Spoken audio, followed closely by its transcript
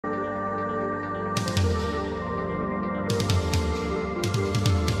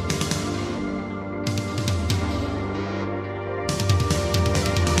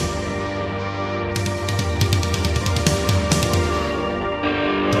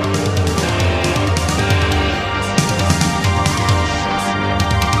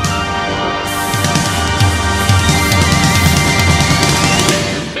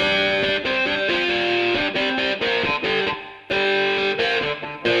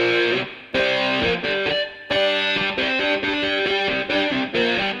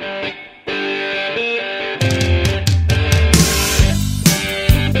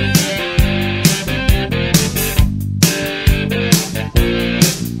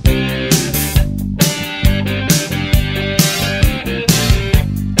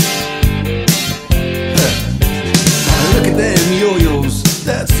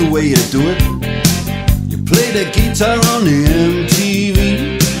do it. You play the guitar on the MTV.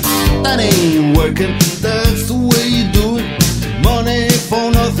 That ain't working, that's the way you do it. Money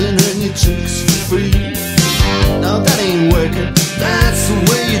for nothing and your chicks for free. Now that ain't working, that's the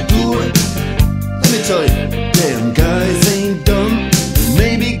way you do it. Let me tell you, damn guys ain't dumb.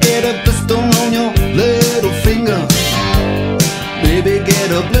 Maybe get a blister on your little finger. Maybe get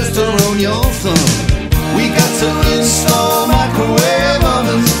a blister on your thumb. We got to install microwave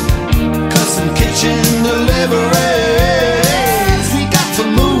ovens, custom kitchen deliveries. We got to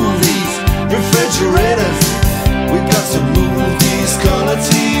move these refrigerators. We got to move these color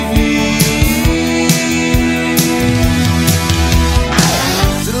TVs.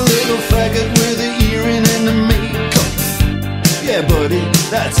 To the little faggot with the earring and the makeup. Yeah, buddy,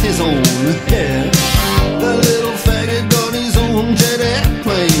 that's his own hair. The little faggot got his own jet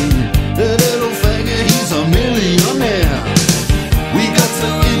airplane. The little faggot, he's a millionaire. We got to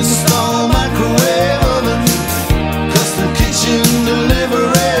install microwave oven, custom kitchen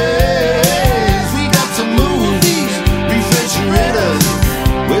deliveries. We got to move these refrigerators.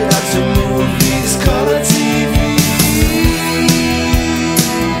 We got to move these color TVs.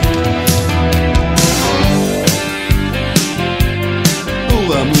 Move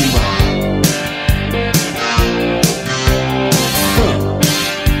on, move on.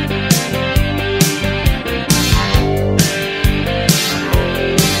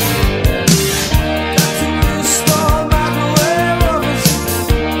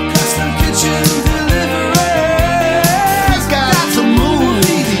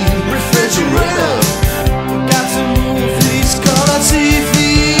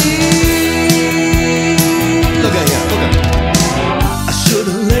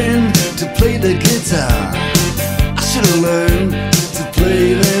 I should've learned to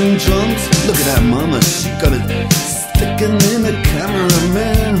play them drums. Look at that mama, she got it sticking in the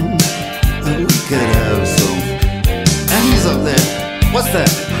cameraman. We could have some. And he's up there, what's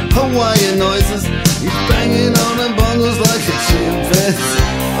that? Hawaiian noises. He's banging on the bongos like a chimpanzee.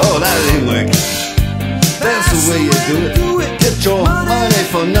 Oh, that ain't working. That's the way you do it. Get your money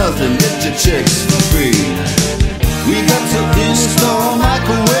for nothing, get your chicks for free. We got to install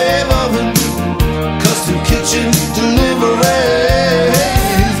microwave oven, custom kitchen deliveries.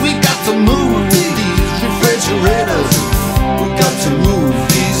 We got to move these refrigerators. We got to move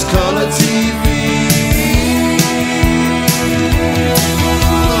these color TVs.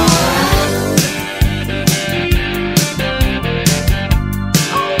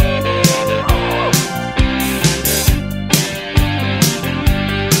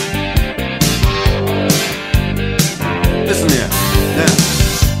 Listen here, now,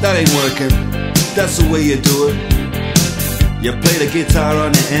 that ain't working. That's the way you do it. You play the guitar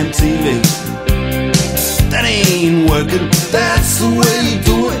on the MTV. That ain't working. That's the way you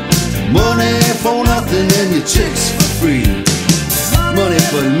do it. Money for nothing and your chicks for free. Money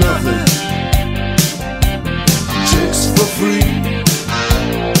for nothing, chicks for free.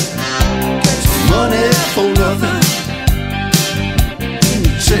 Money for nothing,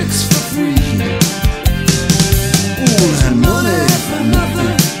 chicks for free.